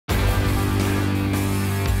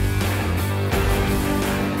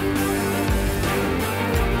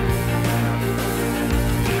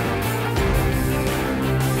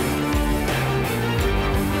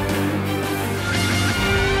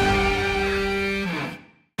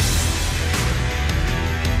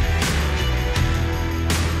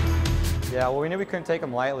Yeah, well, we knew we couldn't take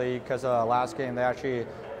them lightly because last game they actually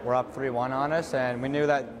were up 3-1 on us, and we knew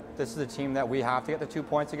that this is a team that we have to get the 2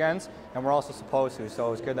 points against, and we're also supposed to. So it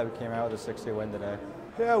was good that we came out with a 6-2 win today.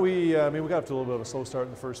 Yeah, we got off to a little bit of a slow start in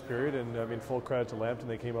the first period, and full credit to Lambton.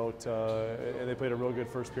 They came out and they played a real good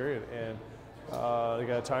first period, and they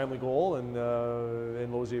got a timely goal,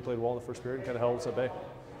 and Lozier played well in the first period and kind of held us at bay.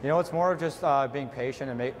 You know, it's more of just being patient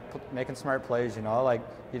and making smart plays. You know, like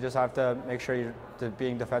you just have to make sure you're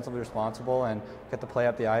being defensively responsible and get the play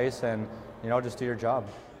up the ice, and just do your job.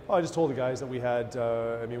 Well, I just told the guys that we had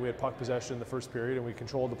puck possession in the first period and we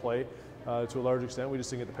controlled the play to a large extent. We just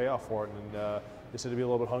didn't get the payoff for it, and they said to be a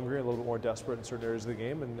little bit hungry, a little bit more desperate in certain areas of the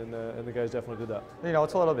game, and the guys definitely did that.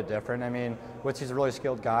 It's a little bit different. I mean, he's a really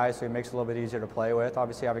skilled guy, so he makes it a little bit easier to play with.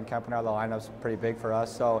 Obviously, having Kempen out of the lineup is pretty big for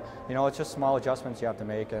us. So, it's just small adjustments you have to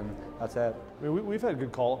make, and that's it. I mean, we've had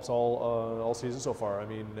good call-ups all season so far. I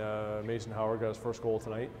mean, Mason Howard got his first goal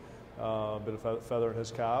tonight. Bit of feather in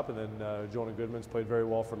his cap, and then Jonah Goodman's played very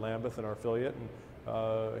well for Lambeth in our affiliate,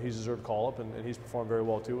 and he's deserved call-up, and he's performed very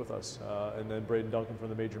well too with us. And then Braden Duncan from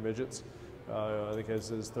the Major Midgets, I think has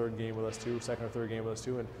his second or third game with us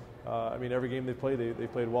too. And every game they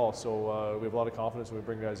played well. So we have a lot of confidence when we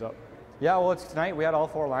bring guys up. Yeah, well, tonight we had all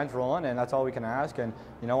 4 lines rolling, and that's all we can ask. And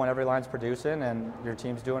when every line's producing and your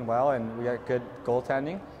team's doing well, and we got good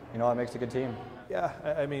goaltending, it makes a good team. Yeah,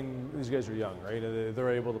 I mean, these guys are young, right?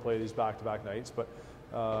 They're able to play these back-to-back nights, but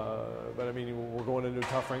I mean, we're going into a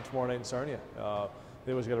tough rink tomorrow night in Sarnia.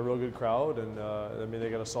 They always got a real good crowd, and they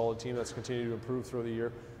got a solid team that's continued to improve throughout the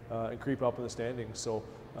year and creep up in the standings. So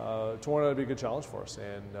tomorrow night will be a good challenge for us,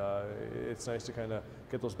 and it's nice to kind of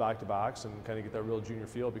get those back-to-backs and kind of get that real junior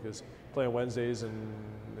feel, because playing Wednesdays and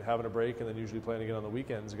having a break and then usually playing again on the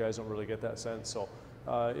weekends, the guys don't really get that sense. So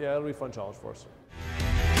yeah, it'll be a fun challenge for us.